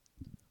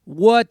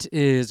What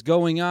is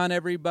going on,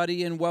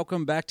 everybody, and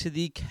welcome back to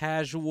the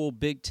Casual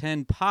Big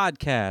Ten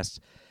Podcast.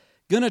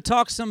 Gonna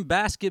talk some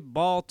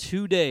basketball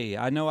today.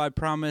 I know I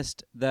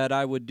promised that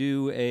I would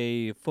do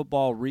a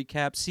football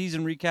recap,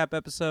 season recap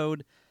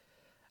episode.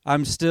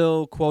 I'm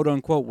still,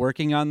 quote-unquote,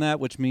 working on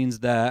that, which means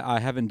that I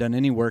haven't done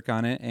any work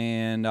on it,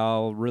 and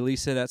I'll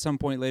release it at some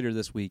point later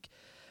this week.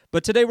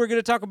 But today we're going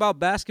to talk about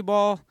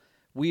basketball.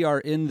 We are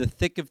in the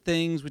thick of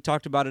things. We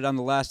talked about it on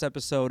the last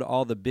episode.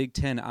 All the Big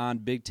Ten on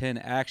Big Ten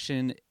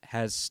action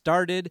has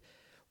started.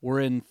 We're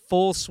in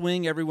full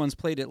swing. Everyone's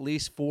played at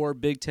least 4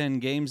 Big Ten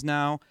games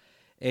now,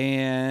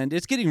 and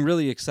it's getting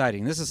really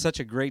exciting. This is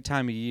such a great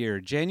time of year.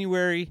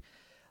 January,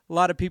 a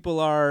lot of people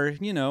are,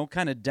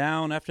 kind of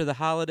down after the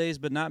holidays,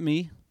 but not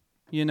me.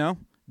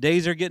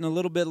 Days are getting a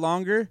little bit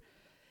longer,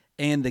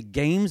 and the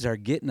games are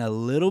getting a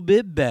little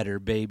bit better,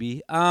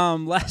 baby.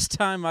 Last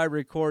time I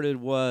recorded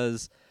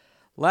was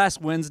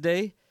last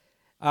Wednesday.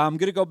 I'm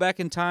going to go back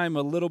in time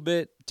a little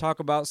bit, talk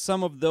about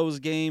some of those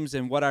games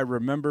and what I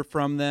remember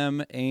from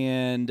them,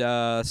 and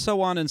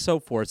so on and so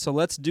forth. So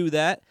let's do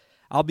that.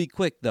 I'll be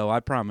quick, though, I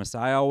promise.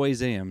 I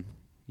always am,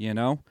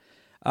 Let's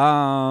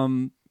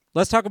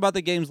talk about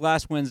the games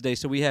last Wednesday.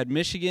 So we had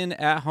Michigan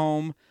at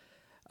home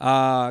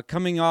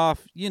coming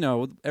off,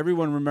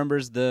 everyone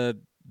remembers the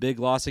big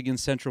loss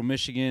against Central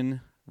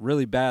Michigan,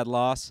 really bad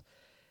loss.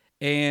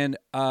 And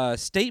a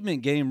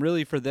statement game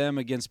really for them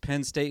against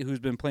Penn State,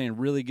 who's been playing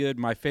really good.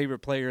 My favorite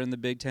player in the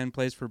Big Ten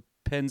plays for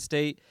Penn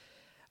State.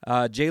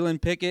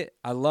 Jalen Pickett,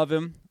 I love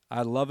him.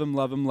 I love him,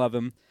 love him, love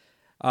him.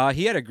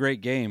 He had a great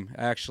game,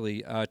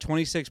 actually.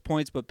 26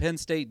 points, but Penn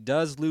State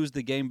does lose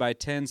the game by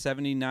 10,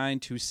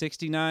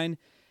 79-69.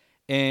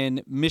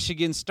 And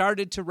Michigan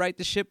started to right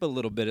the ship a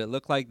little bit. It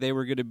looked like they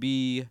were going to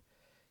be,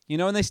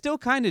 and they still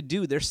kind of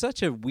do. They're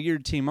such a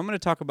weird team. I'm going to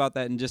talk about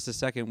that in just a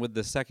second with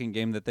the second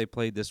game that they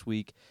played this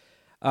week.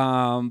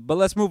 But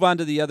let's move on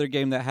to the other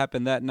game that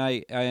happened that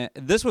night.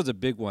 This was a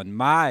big one.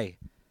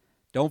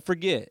 Don't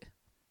forget,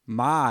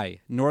 my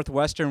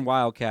Northwestern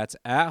Wildcats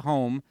at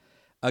home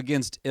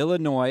against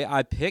Illinois.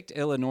 I picked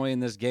Illinois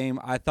in this game.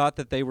 I thought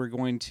that they were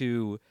going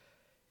to,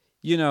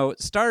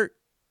 start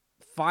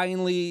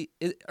finally.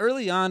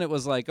 Early on, it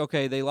was like,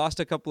 okay, they lost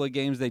a couple of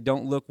games. They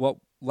don't look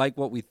like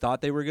what we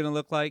thought they were going to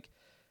look like.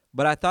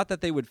 But I thought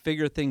that they would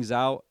figure things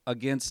out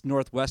against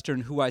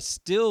Northwestern, who I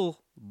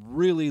still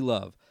really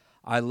love.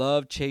 I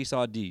love Chase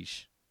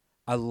Audiche.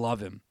 I love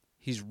him.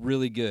 He's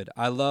really good.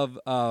 I love,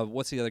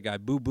 what's the other guy?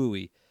 Boo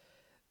Booey.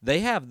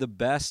 They have the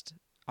best.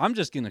 I'm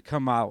just going to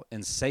come out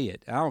and say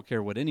it. I don't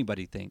care what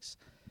anybody thinks.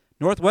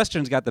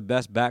 Northwestern's got the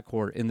best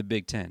backcourt in the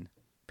Big Ten,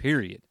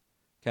 period.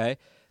 Okay?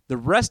 The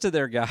rest of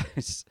their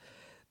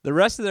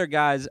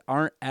guys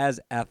aren't as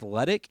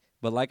athletic,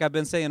 but like I've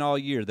been saying all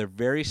year, they're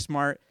very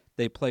smart.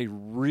 They play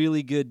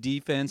really good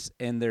defense,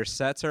 and their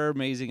sets are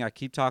amazing. I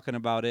keep talking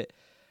about it.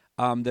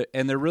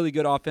 They're really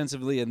good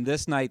offensively, and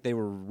this night they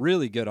were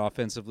really good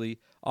offensively.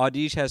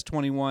 Audiche has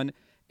 21,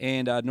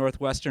 and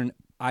Northwestern,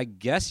 I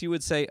guess you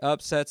would say,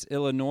 upsets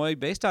Illinois.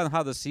 Based on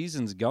how the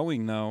season's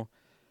going, though,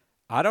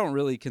 I don't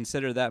really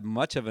consider that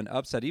much of an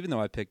upset, even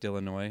though I picked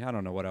Illinois. I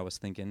don't know what I was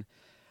thinking.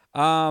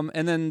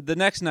 And then the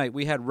next night,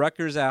 we had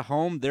Rutgers at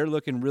home. They're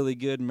looking really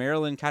good.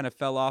 Maryland kind of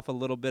fell off a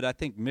little bit. I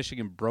think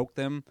Michigan broke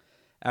them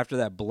after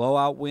that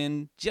blowout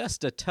win,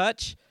 just a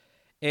touch.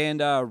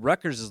 And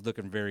Rutgers is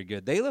looking very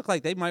good. They look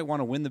like they might want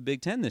to win the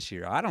Big Ten this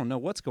year. I don't know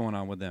what's going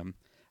on with them.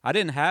 I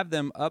didn't have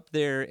them up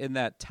there in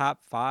that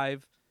top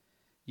 5,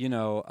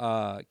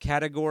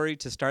 category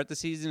to start the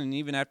season. And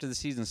even after the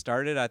season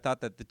started, I thought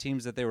that the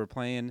teams that they were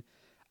playing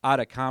out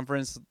of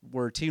conference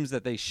were teams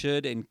that they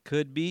should and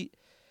could beat.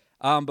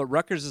 But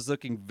Rutgers is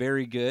looking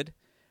very good.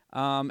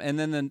 And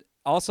then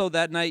also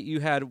that night you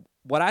had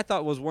what I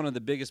thought was one of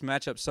the biggest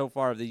matchups so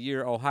far of the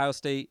year, Ohio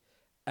State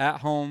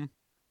at home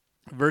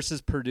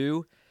versus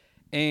Purdue.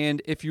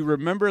 And if you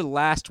remember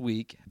last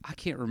week, I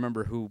can't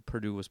remember who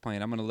Purdue was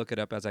playing. I'm going to look it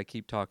up as I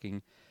keep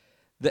talking.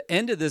 The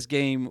end of this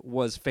game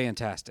was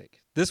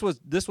fantastic. This was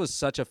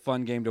such a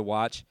fun game to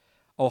watch.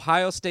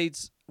 Ohio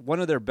State's one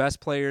of their best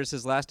players.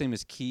 His last name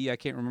is Key. I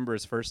can't remember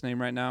his first name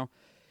right now.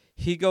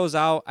 He goes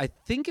out, I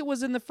think it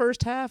was in the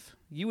first half.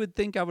 You would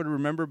think I would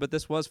remember, but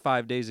this was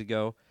 5 days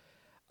ago.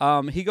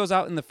 He goes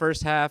out in the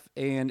first half,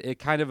 and it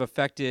kind of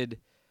affected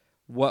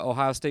what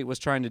Ohio State was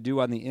trying to do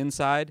on the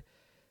inside.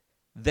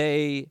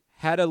 They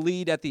had a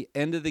lead at the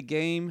end of the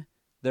game.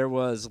 There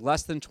was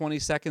less than 20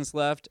 seconds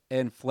left,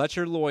 and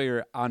Fletcher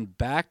Lawyer on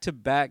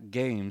back-to-back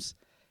games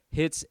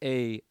hits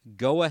a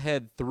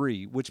go-ahead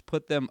 3, which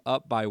put them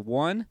up by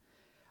 1.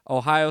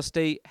 Ohio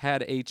State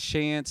had a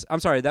chance. I'm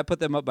sorry, that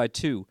put them up by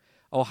 2.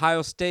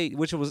 Ohio State,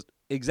 which was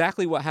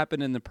exactly what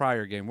happened in the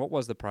prior game. What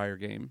was the prior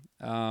game?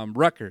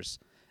 Rutgers,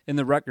 in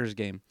the Rutgers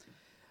game.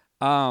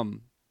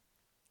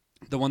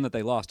 The one that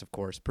they lost, of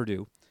course,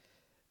 Purdue.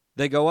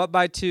 They go up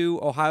by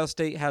 2. Ohio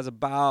State has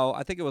about,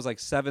 I think it was like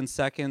 7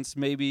 seconds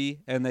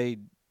maybe, and they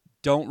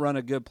don't run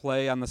a good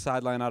play on the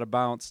sideline out of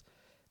bounds.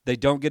 They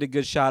don't get a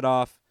good shot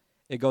off.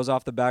 It goes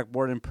off the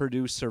backboard, and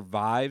Purdue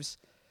survives.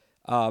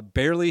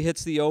 Barely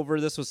hits the over.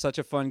 This was such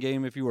a fun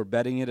game if you were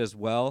betting it as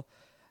well.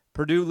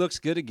 Purdue looks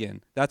good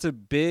again. That's a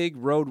big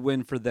road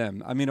win for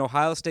them. I mean,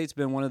 Ohio State's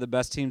been one of the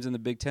best teams in the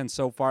Big Ten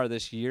so far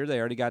this year. They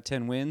already got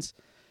 10 wins.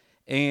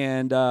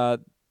 And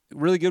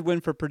really good win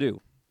for Purdue.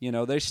 You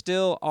know, they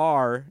still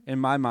are, in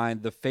my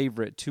mind, the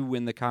favorite to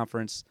win the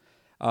conference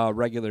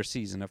regular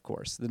season, of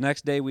course. The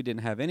next day, we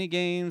didn't have any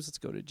games. Let's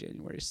go to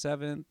January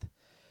 7th.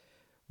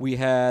 We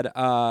had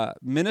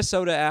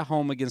Minnesota at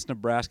home against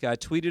Nebraska. I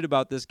tweeted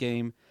about this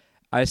game.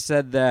 I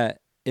said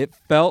that it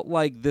felt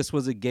like this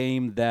was a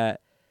game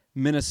that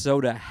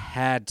Minnesota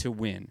had to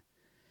win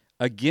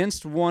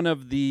against one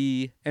of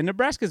the, and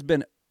Nebraska's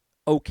been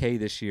okay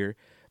this year,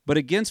 but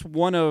against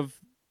one of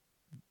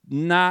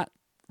not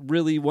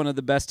really one of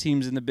the best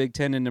teams in the Big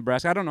Ten in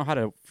Nebraska. I don't know how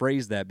to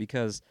phrase that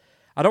because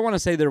I don't want to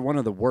say they're one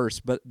of the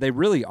worst, but they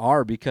really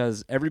are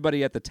because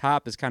everybody at the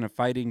top is kind of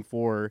fighting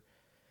for,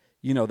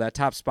 you know, that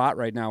top spot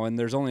right now, and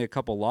there's only a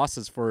couple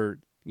losses for,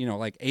 you know,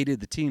 like 8 of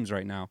the teams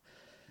right now.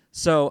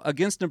 So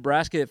against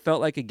Nebraska, it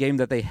felt like a game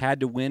that they had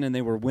to win, and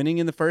they were winning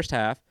in the first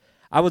half.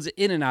 I was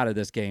in and out of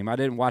this game. I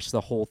didn't watch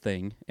the whole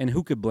thing, and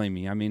who could blame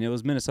me? I mean, it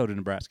was Minnesota,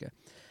 Nebraska.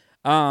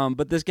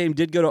 But this game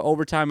did go to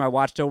overtime. I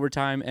watched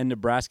overtime, and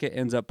Nebraska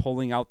ends up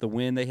pulling out the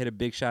win. They hit a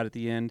big shot at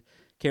the end.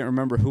 Can't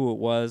remember who it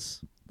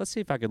was. Let's see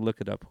if I could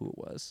look it up who it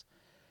was.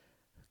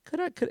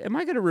 Am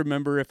I going to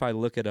remember if I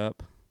look it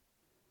up?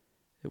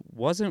 It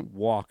wasn't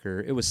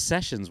Walker. It was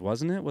Sessions,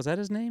 wasn't it? Was that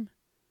his name?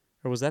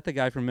 Or was that the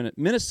guy from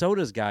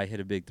Minnesota's guy hit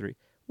a big three?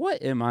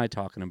 What am I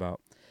talking about?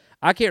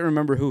 I can't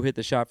remember who hit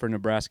the shot for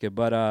Nebraska,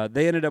 but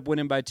they ended up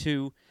winning by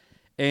 2,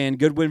 and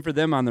good win for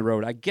them on the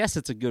road. I guess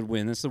it's a good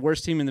win. It's the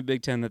worst team in the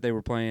Big Ten that they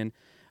were playing.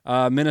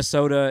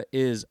 Minnesota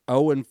is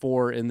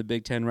 0-4 in the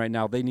Big Ten right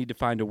now. They need to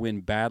find a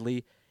win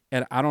badly,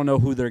 and I don't know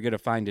who they're going to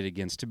find it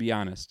against, to be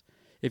honest.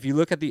 If you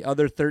look at the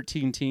other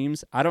 13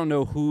 teams, I don't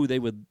know who they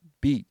would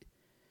beat.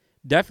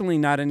 Definitely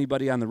not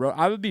anybody on the road.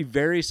 I would be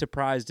very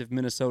surprised if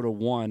Minnesota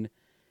won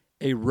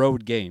a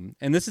road game.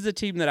 And this is a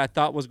team that I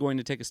thought was going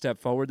to take a step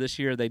forward this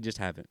year. They just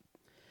haven't.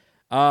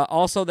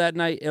 Also that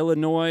night,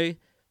 Illinois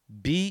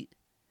beat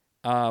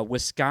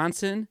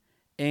Wisconsin,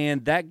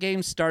 and that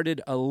game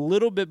started a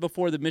little bit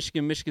before the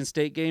Michigan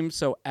State game.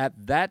 So at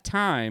that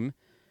time,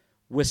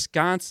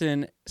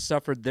 Wisconsin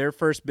suffered their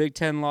first Big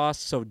Ten loss.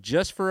 So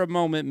just for a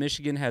moment,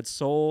 Michigan had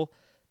sole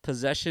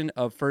possession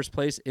of first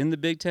place in the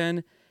Big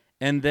Ten,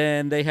 and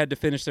then they had to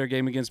finish their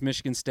game against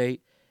Michigan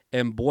State.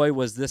 And boy,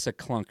 was this a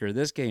clunker.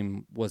 This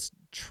game was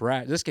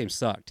trash. This game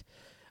sucked.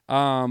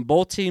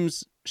 Both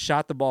teams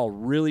shot the ball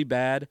really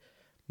bad.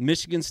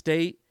 Michigan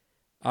State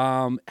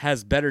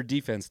has better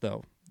defense,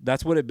 though.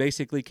 That's what it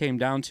basically came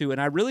down to.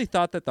 And I really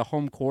thought that the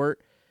home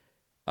court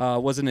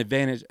was an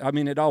advantage. I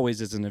mean, it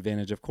always is an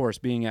advantage, of course,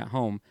 being at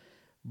home.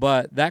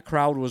 But that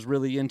crowd was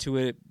really into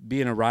it,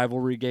 being a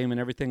rivalry game and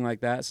everything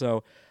like that.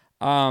 So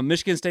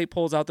Michigan State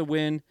pulls out the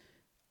win.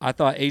 I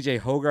thought A.J.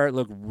 Hogarth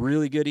looked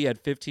really good. He had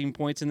 15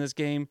 points in this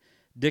game.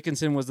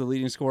 Dickinson was the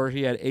leading scorer.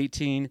 He had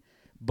 18.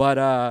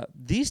 But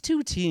these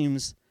two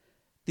teams,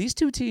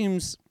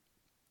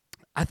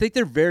 I think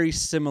they're very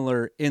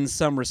similar in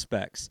some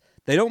respects.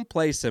 They don't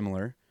play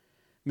similar.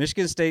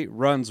 Michigan State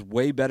runs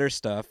way better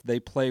stuff. They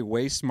play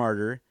way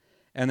smarter,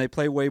 and they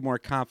play way more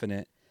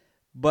confident.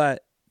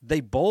 But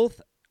they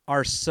both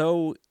are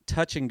so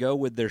touch and go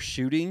with their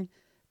shooting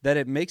that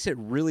it makes it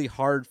really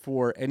hard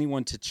for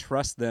anyone to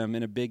trust them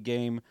in a big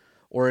game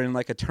or in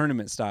like a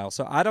tournament style.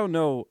 So I don't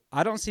know.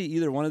 I don't see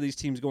either one of these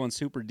teams going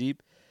super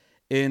deep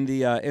in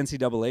the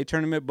NCAA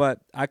tournament, but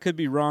I could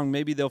be wrong.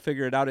 Maybe they'll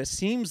figure it out. It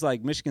seems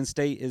like Michigan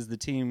State is the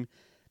team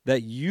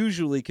that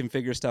usually can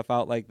figure stuff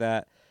out like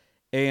that,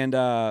 and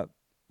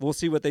we'll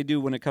see what they do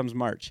when it comes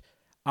March.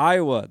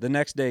 Iowa, the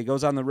next day,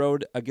 goes on the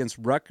road against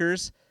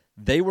Rutgers.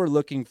 They were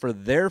looking for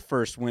their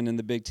first win in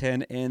the Big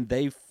Ten, and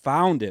they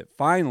found it,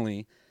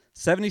 finally.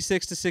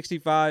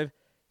 76-65,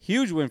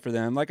 huge win for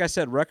them. Like I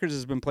said, Rutgers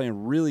has been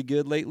playing really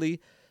good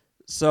lately,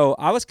 so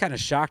I was kind of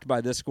shocked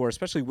by this score,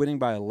 especially winning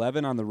by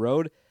 11 on the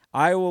road.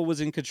 Iowa was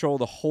in control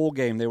the whole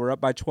game. They were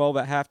up by 12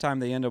 at halftime.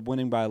 They ended up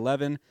winning by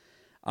 11.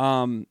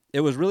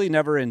 It was really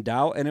never in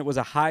doubt, and it was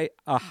a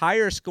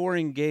higher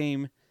scoring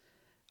game.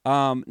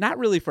 Not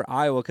really for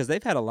Iowa because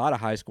they've had a lot of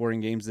high scoring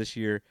games this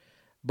year,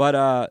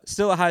 but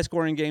still a high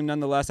scoring game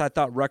nonetheless. I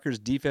thought Rutgers'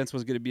 defense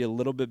was going to be a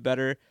little bit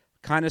better.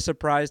 Kind of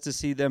surprised to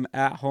see them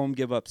at home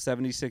give up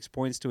 76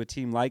 points to a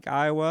team like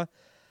Iowa,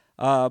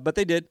 but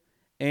they did.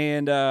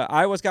 And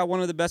Iowa's got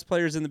one of the best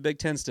players in the Big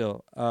Ten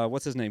still.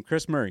 What's his name?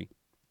 Chris Murray.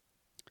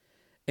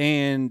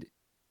 And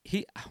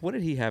what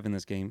did he have in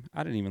this game?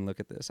 I didn't even look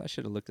at this. I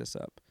should have looked this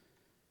up.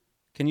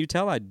 Can you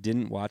tell I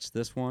didn't watch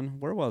this one?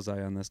 Where was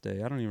I on this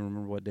day? I don't even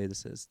remember what day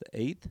this is. The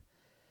 8th?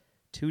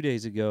 2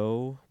 days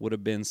ago would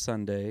have been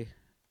Sunday.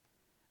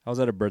 I was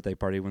at a birthday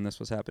party when this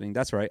was happening.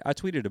 That's right. I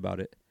tweeted about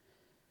it.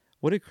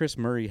 What did Chris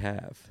Murray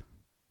have?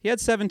 He had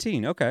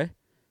 17. Okay.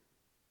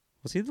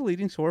 Was he the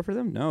leading scorer for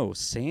them? No.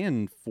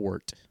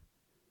 Sandfort.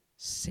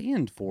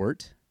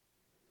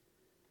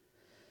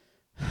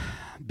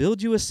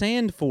 Build you a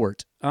sand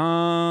fort.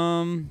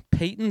 Peyton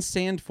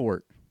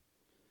Sandfort.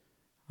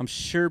 I'm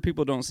sure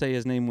people don't say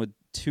his name with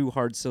 2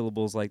 hard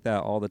syllables like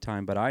that all the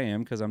time, but I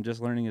am because I'm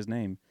just learning his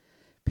name.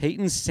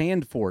 Peyton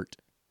Sandfort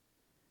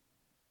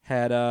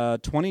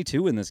had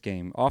 22 in this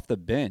game off the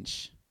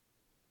bench.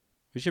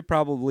 We should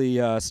probably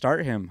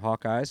start him,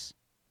 Hawkeyes.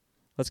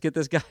 Let's get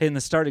this guy in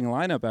the starting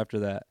lineup after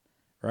that,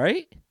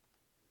 right?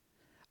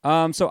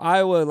 So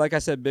Iowa, like I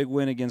said, big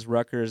win against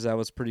Rutgers. That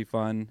was pretty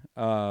fun.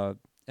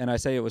 And I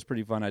say it was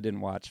pretty fun. I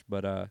didn't watch,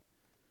 but,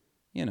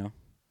 it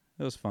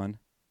was fun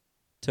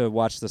to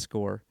watch the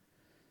score.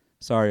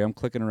 Sorry, I'm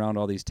clicking around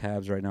all these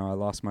tabs right now. I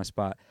lost my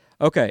spot.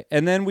 Okay,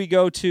 and then we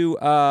go to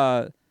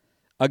a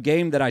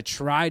game that I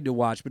tried to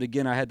watch, but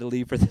again, I had to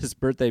leave for this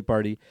birthday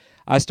party.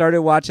 I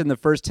started watching the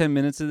first 10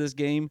 minutes of this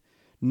game.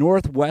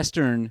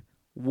 Northwestern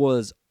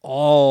was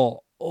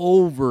all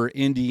over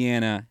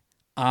Indiana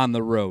on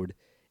the road.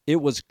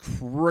 It was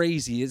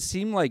crazy. It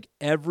seemed like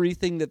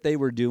everything that they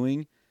were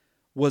doing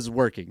was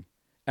working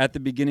at the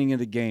beginning of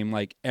the game.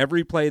 Like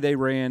every play they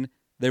ran,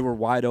 they were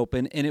wide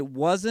open. And it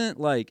wasn't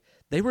like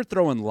they were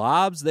throwing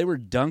lobs, they were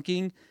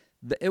dunking.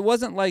 It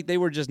wasn't like they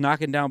were just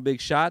knocking down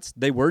big shots.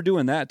 They were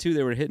doing that too.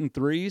 They were hitting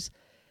threes.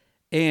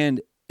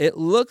 And it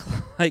looked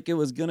like it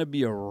was going to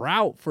be a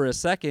rout for a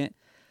second.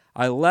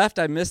 I left.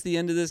 I missed the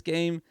end of this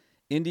game.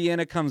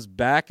 Indiana comes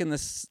back in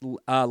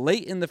the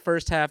late in the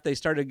first half. They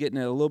started getting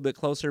it a little bit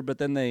closer, but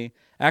then they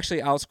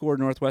actually outscored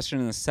Northwestern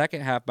in the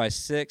second half by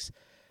 6,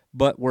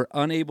 but were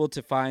unable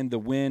to find the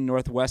win.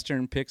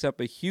 Northwestern picks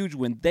up a huge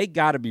win. They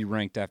got to be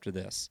ranked after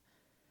this.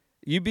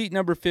 You beat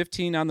number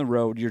 15 on the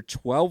road. You're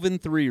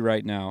 12-3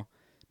 right now.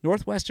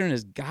 Northwestern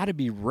has got to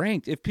be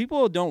ranked. If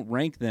people don't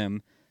rank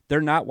them,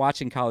 they're not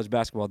watching college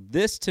basketball.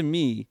 This, to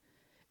me,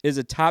 is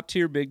a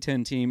top-tier Big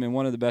Ten team and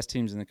one of the best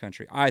teams in the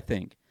country, I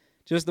think.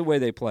 Just the way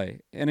they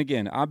play. And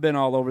again, I've been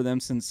all over them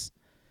since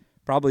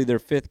probably their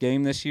 5th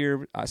game this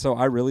year, so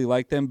I really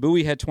like them.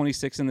 Bowie had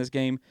 26 in this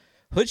game.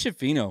 Hood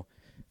Schifino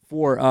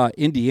for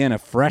Indiana,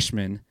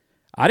 freshman.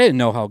 I didn't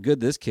know how good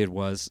this kid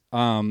was.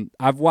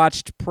 I've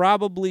watched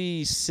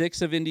probably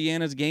 6 of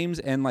Indiana's games,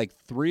 and like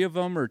 3 of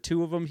them or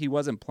 2 of them he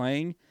wasn't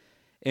playing,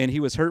 and he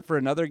was hurt for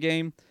another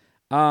game.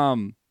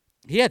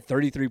 He had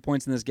 33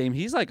 points in this game.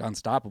 He's like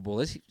unstoppable.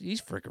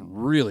 He's freaking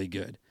really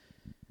good.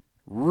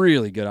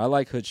 Really good. I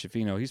like Hood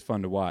Schifino. He's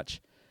fun to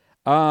watch.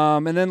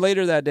 And then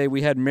later that day,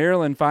 we had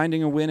Maryland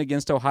finding a win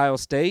against Ohio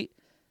State.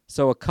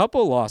 So a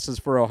couple losses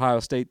for Ohio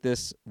State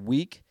this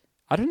week.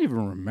 I don't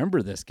even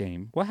remember this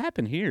game. What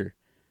happened here?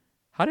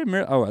 How did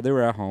Maryland? Oh, they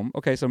were at home.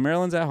 Okay, so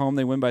Maryland's at home.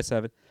 They win by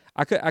 7.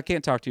 I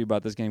can't talk to you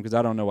about this game because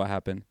I don't know what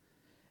happened.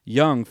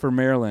 Young for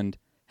Maryland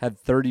had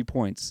 30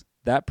 points.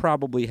 That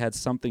probably had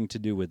something to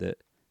do with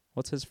it.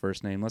 What's his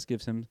first name? Let's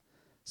give him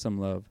some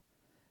love.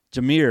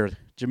 Jameer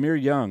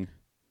Young.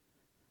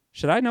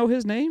 Should I know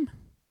his name?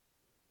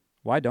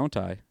 Why don't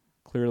I?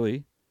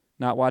 Clearly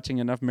not watching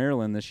enough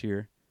Maryland this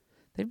year.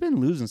 They've been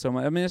losing so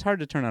much. I mean, it's hard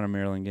to turn on a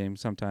Maryland game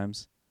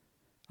sometimes.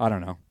 I don't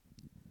know.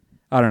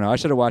 I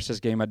should have watched this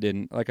game. I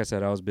didn't. Like I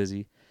said, I was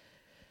busy.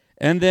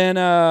 And then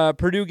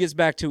Purdue gets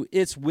back to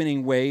its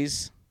winning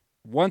ways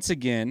once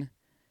again.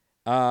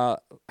 I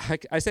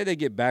say they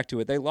get back to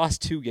it. They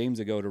lost 2 games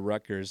ago to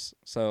Rutgers,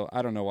 so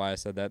I don't know why I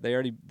said that.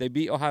 They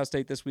beat Ohio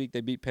State this week.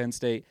 They beat Penn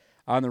State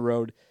on the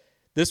road.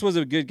 This was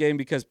a good game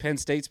because Penn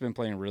State's been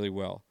playing really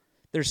well.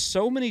 There's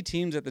so many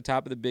teams at the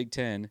top of the Big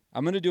Ten.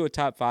 I'm going to do a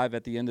top 5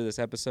 at the end of this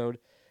episode.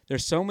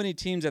 There's so many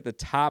teams at the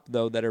top,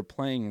 though, that are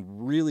playing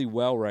really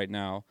well right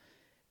now,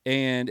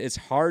 and it's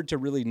hard to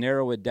really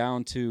narrow it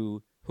down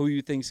to who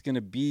you think is going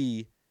to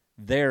be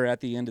there at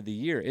the end of the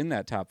year in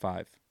that top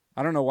 5.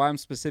 I don't know why I'm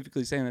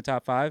specifically saying the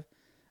top 5.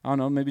 I don't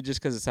know, maybe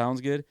just because it sounds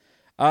good.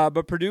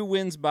 But Purdue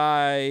wins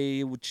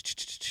by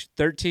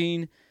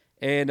 13.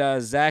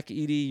 And Zach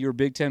Edey, your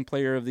Big Ten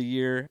Player of the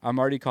Year, I'm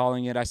already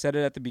calling it. I said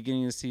it at the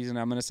beginning of the season.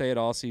 I'm going to say it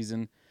all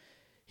season.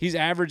 He's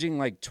averaging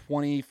like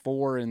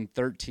 24 and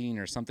 13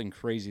 or something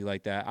crazy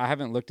like that. I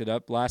haven't looked it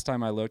up. Last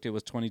time I looked, it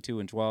was 22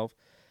 and 12.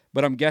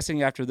 But I'm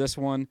guessing after this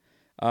one,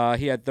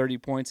 he had 30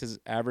 points. His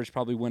average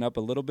probably went up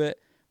a little bit.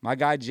 My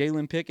guy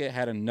Jalen Pickett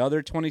had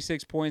another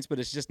 26 points, but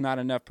it's just not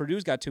enough.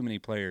 Purdue's got too many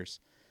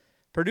players.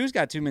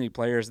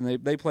 And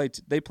they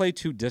play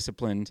too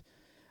disciplined.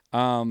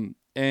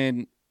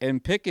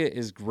 And Pickett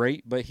is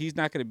great, but he's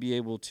not going to be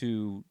able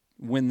to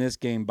win this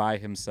game by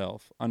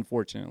himself,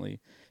 unfortunately.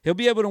 He'll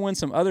be able to win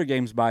some other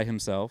games by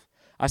himself.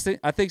 I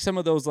think some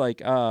of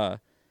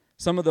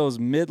those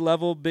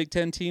mid-level Big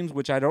Ten teams,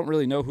 which I don't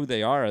really know who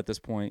they are at this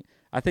point,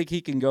 I think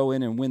he can go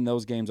in and win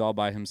those games all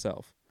by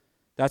himself.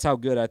 That's how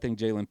good I think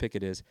Jalen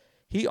Pickett is.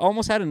 He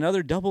almost had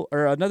another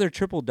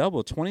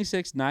triple-double,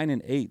 26, 9,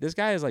 and 8. This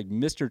guy is like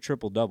Mr.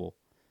 Triple-Double.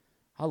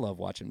 I love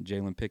watching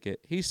Jalen Pickett.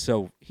 He's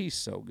so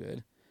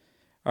good.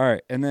 All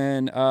right, and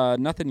then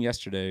nothing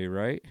yesterday,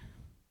 right?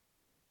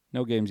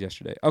 No games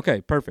yesterday.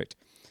 Okay, perfect.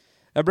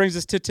 That brings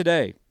us to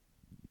today.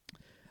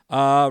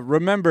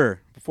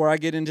 Remember, before I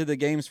get into the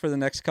games for the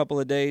next couple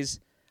of days,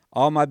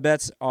 all my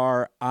bets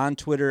are on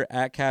Twitter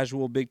at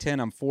Casual Big Ten.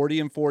 I'm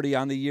 40-40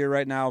 on the year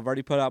right now. I've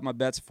already put out my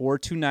bets for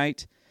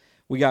tonight.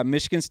 We got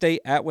Michigan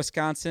State at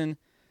Wisconsin.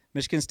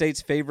 Michigan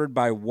State's favored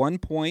by 1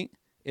 point.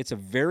 It's a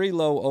very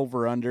low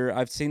over-under.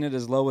 I've seen it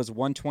as low as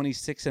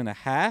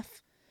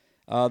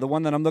 126.5. The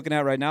one that I'm looking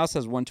at right now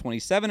says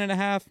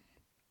 127.5.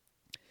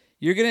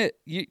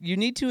 You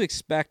need to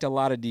expect a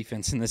lot of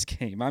defense in this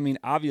game. I mean,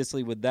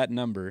 obviously with that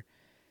number,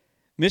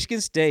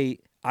 Michigan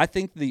State, I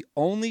think the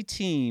only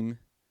team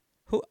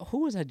who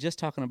was I just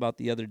talking about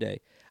the other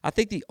day? I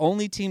think the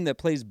only team that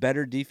plays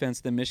better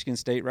defense than Michigan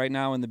State right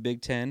now in the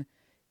Big Ten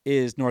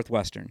is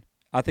Northwestern.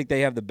 I think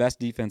they have the best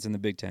defense in the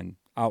Big Ten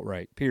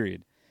outright,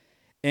 period.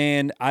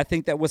 And I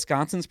think that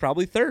Wisconsin's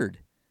probably third.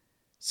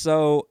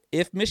 So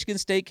if Michigan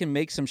State can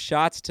make some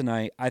shots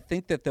tonight, I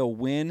think that they'll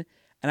win.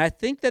 And I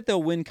think that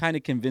they'll win kind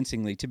of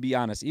convincingly, to be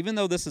honest. Even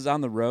though this is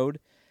on the road,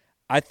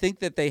 I think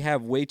that they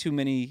have way too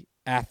many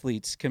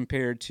athletes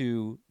compared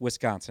to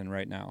Wisconsin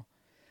right now.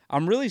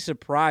 I'm really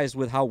surprised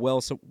with how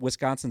well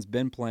Wisconsin's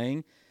been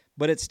playing,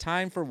 but it's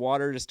time for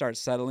water to start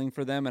settling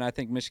for them, and I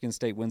think Michigan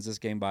State wins this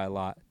game by a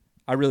lot.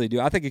 I really do.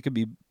 I think it could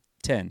be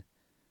 10.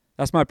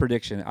 That's my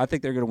prediction. I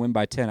think they're going to win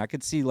by 10. I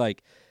could see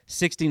like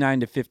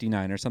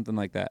 69-59 or something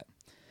like that.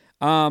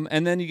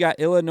 And then you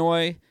got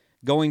Illinois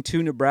going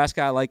to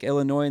Nebraska. I like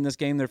Illinois in this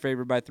game. They're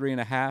favored by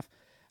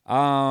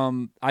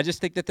 3.5. I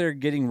just think that they're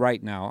getting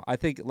right now. I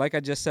think, like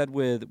I just said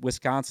with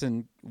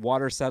Wisconsin,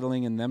 water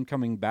settling and them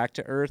coming back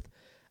to earth,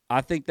 I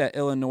think that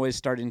Illinois is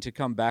starting to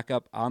come back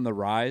up on the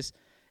rise,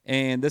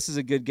 and this is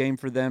a good game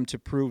for them to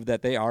prove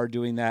that they are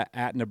doing that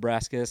at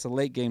Nebraska. It's a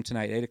late game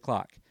tonight, 8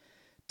 o'clock.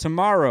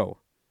 Tomorrow,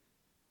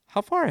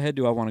 how far ahead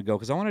do I want to go?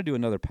 Because I want to do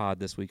another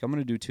pod this week. I'm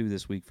going to do 2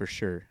 this week for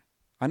sure.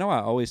 I know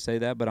I always say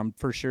that, but I'm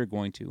for sure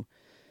going to.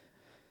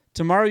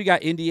 Tomorrow you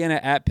got Indiana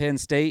at Penn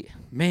State.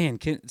 Man,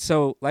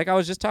 so like I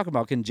was just talking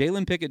about, can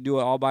Jalen Pickett do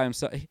it all by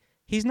himself?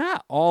 He's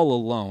not all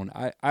alone.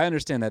 I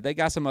understand that. They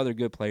got some other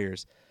good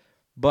players,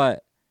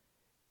 but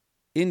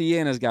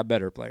Indiana's got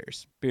better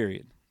players,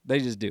 period. They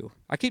just do.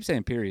 I keep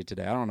saying period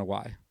today. I don't know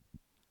why.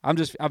 I'm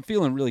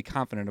feeling really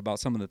confident about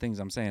some of the things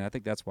I'm saying. I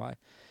think that's why.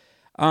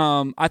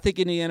 I think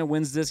Indiana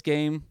wins this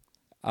game,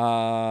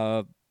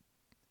 and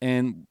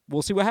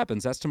we'll see what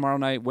happens. That's tomorrow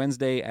night,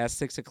 Wednesday at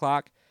 6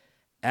 o'clock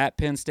at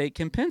Penn State.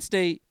 Can Penn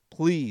State,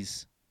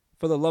 please,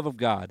 for the love of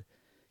God,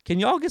 can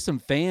y'all get some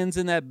fans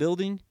in that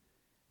building?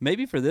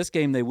 Maybe for this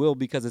game they will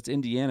because it's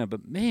Indiana,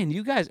 but, man,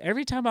 you guys,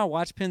 every time I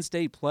watch Penn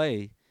State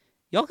play,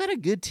 y'all got a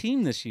good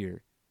team this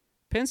year.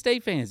 Penn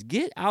State fans,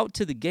 get out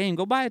to the game.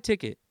 Go buy a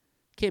ticket.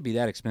 Can't be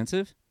that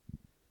expensive.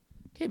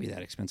 I'm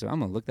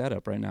going to look that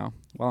up right now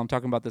while I'm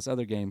talking about this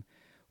other game.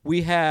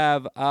 We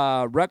have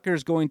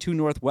Rutgers going to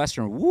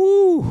Northwestern.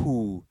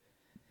 Woo!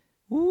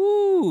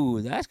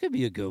 That could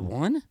be a good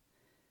one.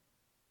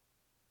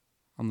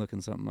 I'm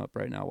looking something up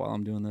right now while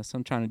I'm doing this.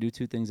 I'm trying to do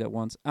 2 things at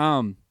once.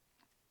 Who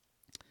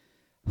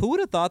would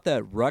have thought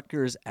that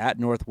Rutgers at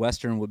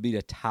Northwestern would be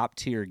the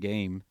top-tier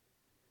game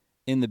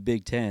in the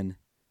Big Ten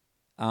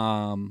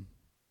come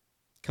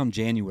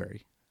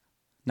January?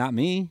 Not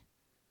me.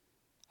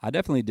 I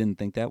definitely didn't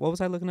think that. What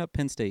was I looking up?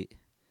 Penn State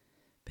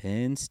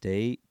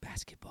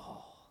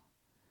basketball.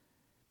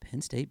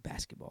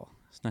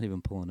 It's not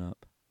even pulling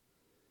up.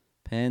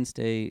 Penn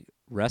State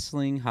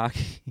wrestling,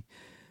 hockey.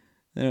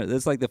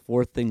 That's like the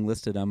 4th thing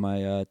listed on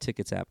my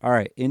tickets app. All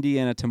right,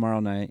 Indiana tomorrow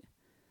night.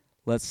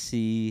 Let's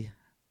see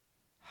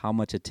how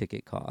much a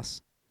ticket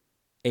costs.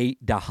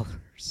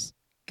 $8.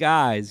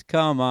 Guys,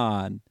 come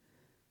on.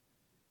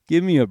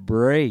 Give me a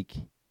break.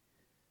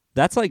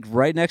 That's like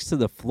right next to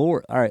the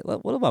floor. All right,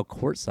 what about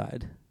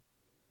courtside?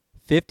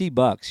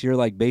 $50. You're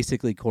like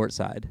basically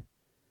courtside.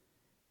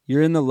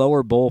 You're in the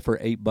lower bowl for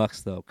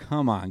 $8 though.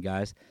 Come on,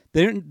 guys.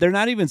 They're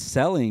not even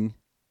selling.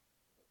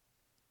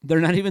 They're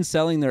not even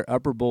selling their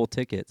upper bowl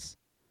tickets.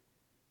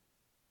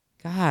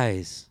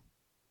 Guys.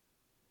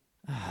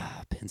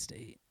 Penn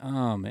State.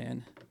 Oh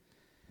man.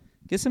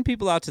 Get some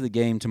people out to the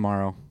game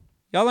tomorrow.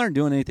 Y'all aren't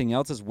doing anything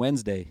else. It's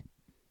Wednesday.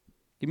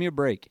 Give me a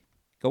break.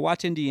 Go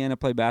watch Indiana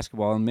play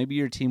basketball, and maybe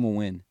your team will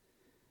win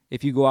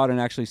if you go out and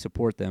actually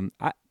support them.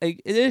 It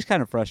is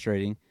kind of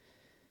frustrating.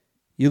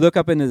 You look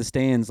up into the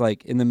stands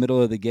like in the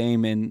middle of the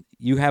game, and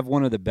you have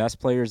one of the best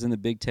players in the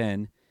Big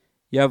Ten.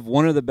 You have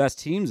one of the best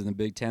teams in the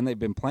Big Ten. They've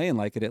been playing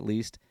like it at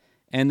least,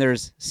 and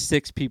there's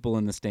 6 people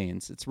in the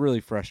stands. It's really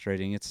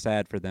frustrating. It's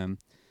sad for them.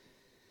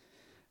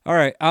 All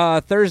right,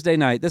 Thursday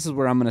night. This is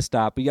where I'm going to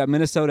stop. We got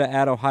Minnesota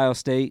at Ohio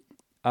State.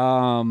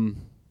 Ohio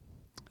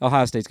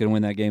State's going to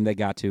win that game. They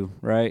got to,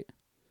 right?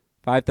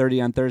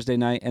 5:30 on Thursday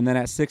night. And then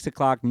at 6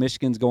 o'clock,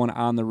 Michigan's going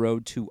on the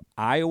road to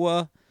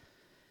Iowa.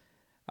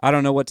 I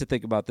don't know what to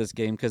think about this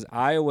game because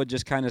Iowa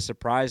just kind of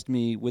surprised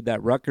me with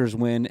that Rutgers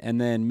win,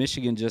 and then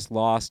Michigan just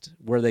lost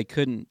where they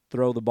couldn't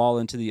throw the ball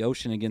into the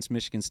ocean against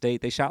Michigan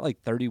State. They shot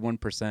like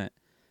 31%.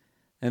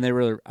 And they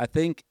were, I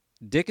think,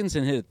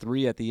 Dickinson hit a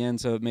 3 at the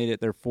end, so it made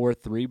it their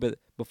 4th 3. But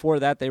before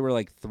that, they were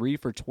like 3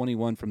 for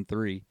 21 from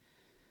 3.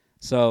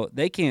 So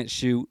they can't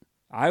shoot.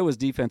 Iowa's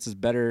defense is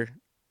better,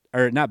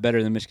 or not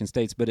better than Michigan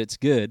State's, but it's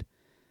good.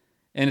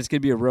 And it's going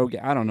to be a road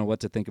game. I don't know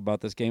what to think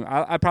about this game.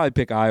 I'd probably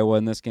pick Iowa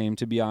in this game,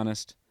 to be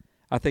honest.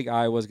 I think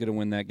Iowa's going to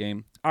win that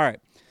game. All right,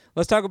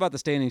 let's talk about the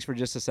standings for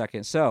just a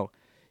second. So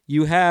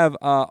you have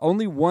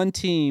only one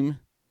team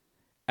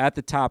at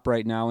the top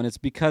right now, and it's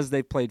because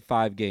they've played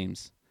 5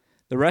 games.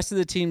 The rest of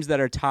the teams that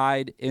are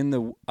tied in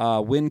the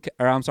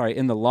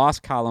in the loss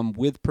column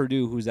with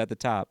Purdue, who's at the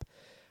top,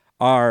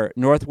 are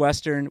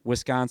Northwestern,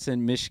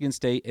 Wisconsin, Michigan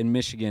State, and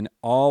Michigan,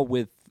 all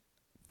with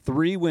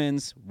 3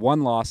 wins,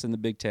 1 loss in the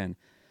Big Ten.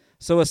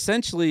 So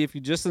essentially, if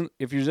you're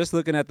just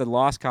looking at the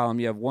loss column,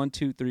 you have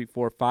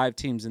 5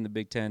 teams in the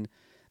Big Ten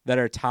that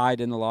are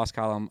tied in the loss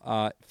column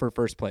for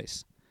first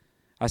place.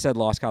 I said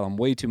loss column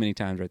way too many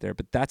times right there,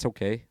 but that's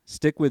okay.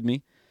 Stick with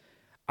me.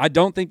 I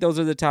don't think those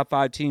are the top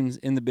 5 teams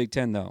in the Big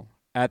Ten, though,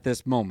 at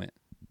this moment.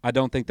 I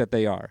don't think that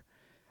they are.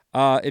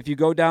 If you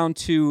go down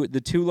to the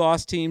 2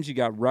 loss teams, you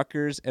got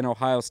Rutgers and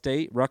Ohio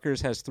State.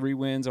 Rutgers has 3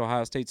 wins.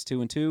 Ohio State's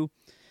 2-2.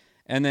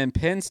 And then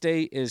Penn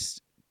State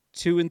is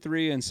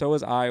 2-3, and so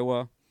is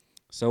Iowa.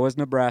 So is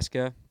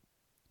Nebraska.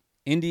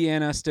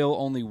 Indiana still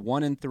only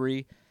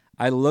 1-3.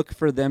 I look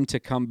for them to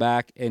come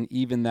back and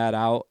even that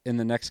out in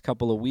the next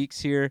couple of weeks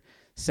here.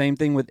 Same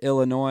thing with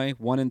Illinois,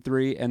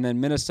 1-3. And then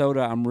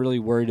Minnesota, I'm really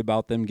worried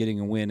about them getting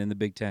a win in the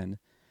Big Ten.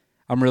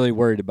 I'm really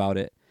worried about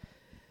it.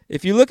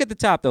 If you look at the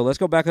top, though, let's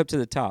go back up to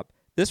the top.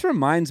 This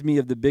reminds me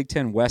of the Big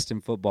Ten West in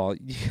football.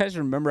 You guys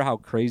remember how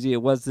crazy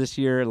it was this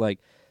year? Like,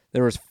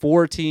 there was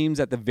 4 teams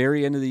at the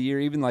very end of the year,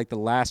 even like the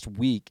last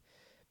week,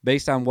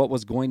 based on what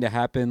was going to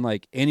happen.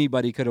 Like,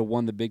 anybody could have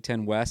won the Big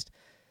Ten West.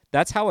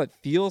 That's how it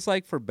feels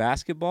like for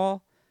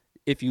basketball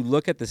if you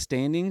look at the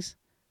standings.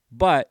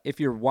 But if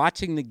you're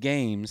watching the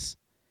games,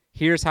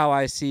 here's how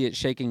I see it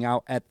shaking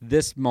out at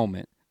this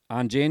moment.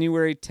 On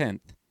January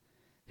 10th,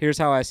 here's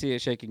how I see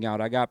it shaking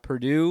out. I got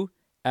Purdue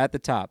at the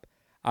top.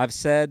 I've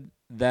said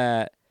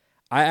that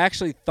I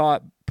actually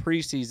thought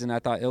preseason, I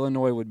thought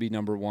Illinois would be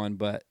number 1,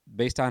 but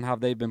based on how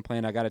they've been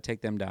playing, I got to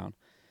take them down.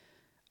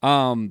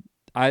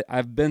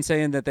 I've been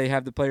saying that they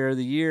have the player of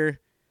the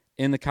year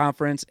in the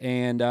conference,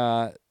 and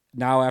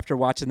now after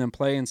watching them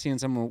play and seeing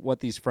some of what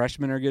these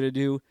freshmen are going to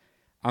do,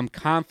 I'm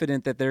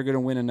confident that they're going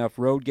to win enough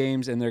road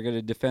games and they're going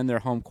to defend their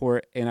home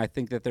court, and I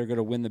think that they're going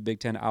to win the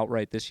Big Ten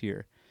outright this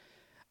year.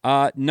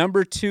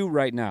 Number 2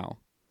 right now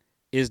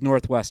is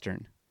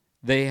Northwestern.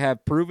 They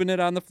have proven it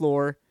on the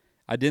floor.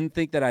 I didn't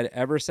think that I'd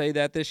ever say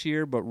that this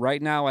year, but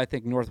right now I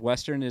think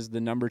Northwestern is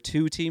the number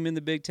 2 team in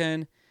the Big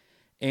Ten,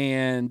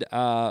 and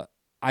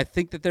I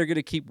think that they're going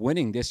to keep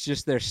winning. It's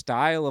just their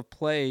style of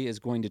play is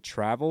going to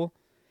travel,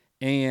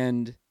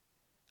 and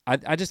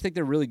I just think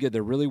they're really good.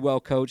 They're really well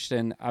coached,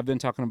 and I've been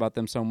talking about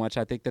them so much.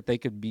 I think that they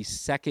could be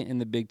second in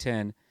the Big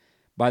Ten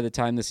by the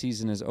time the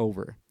season is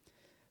over.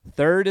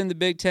 Third in the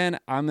Big Ten,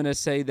 I'm going to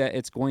say that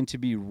it's going to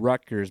be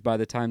Rutgers by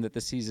the time that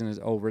the season is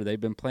over.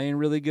 They've been playing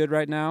really good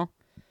right now,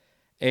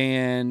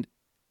 and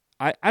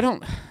I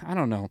don't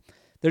know.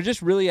 They're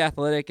just really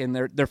athletic, and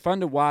they're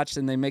fun to watch,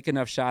 and they make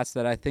enough shots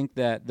that I think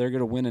that they're going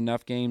to win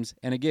enough games.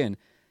 And again,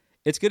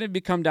 it's going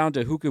to come down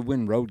to who could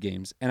win road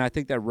games, and I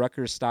think that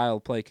Rutgers' style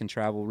of play can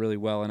travel really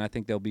well, and I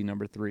think they'll be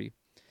number 3.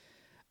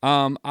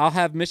 I'll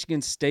have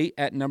Michigan State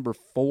at number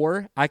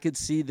 4. I could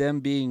see them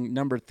being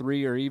number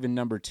 3 or even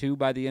number 2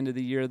 by the end of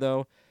the year,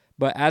 though.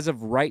 But as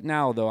of right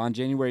now, though, on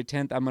January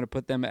 10th, I'm going to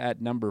put them at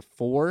number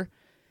 4,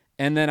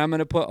 and then I'm going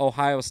to put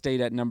Ohio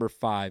State at number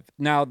 5.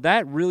 Now,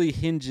 that really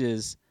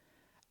hinges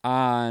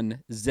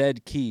on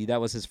Zed Key. That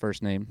was his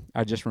first name.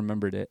 I just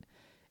remembered it.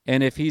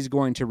 And if he's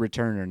going to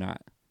return or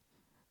not.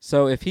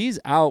 So if he's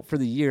out for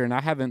the year, and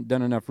I haven't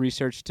done enough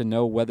research to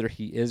know whether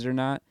he is or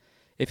not,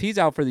 if he's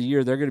out for the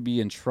year, they're going to be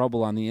in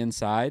trouble on the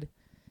inside.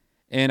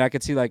 And I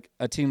could see like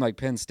a team like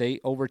Penn State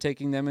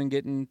overtaking them and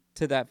getting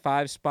to that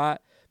 5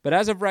 spot. But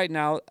as of right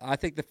now, I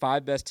think the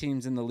 5 best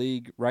teams in the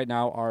league right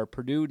now are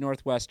Purdue,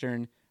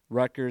 Northwestern,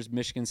 Rutgers,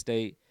 Michigan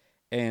State,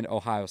 and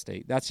Ohio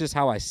State. That's just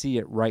how I see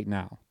it right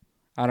now.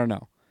 I don't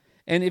know.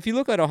 And if you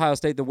look at Ohio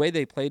State, the way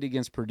they played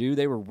against Purdue,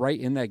 they were right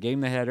in that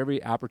game. They had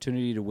every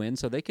opportunity to win.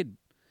 So they could,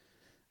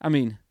 I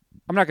mean,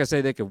 I'm not going to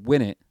say they could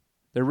win it.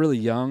 They're really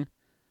young.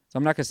 So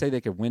I'm not going to say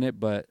they could win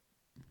it, but,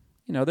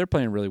 you know, they're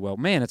playing really well.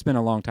 Man, it's been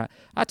a long time.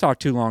 I talked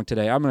too long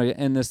today. I'm going to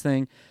end this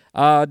thing.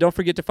 Don't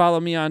forget to follow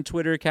me on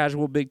Twitter,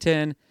 Casual Big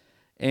Ten.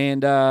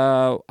 And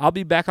I'll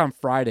be back on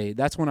Friday.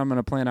 That's when I'm going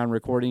to plan on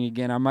recording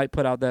again. I might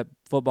put out that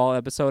football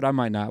episode. I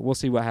might not. We'll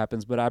see what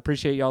happens. But I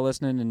appreciate y'all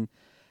listening, and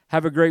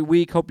have a great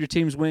week. Hope your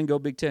teams win. Go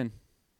Big Ten.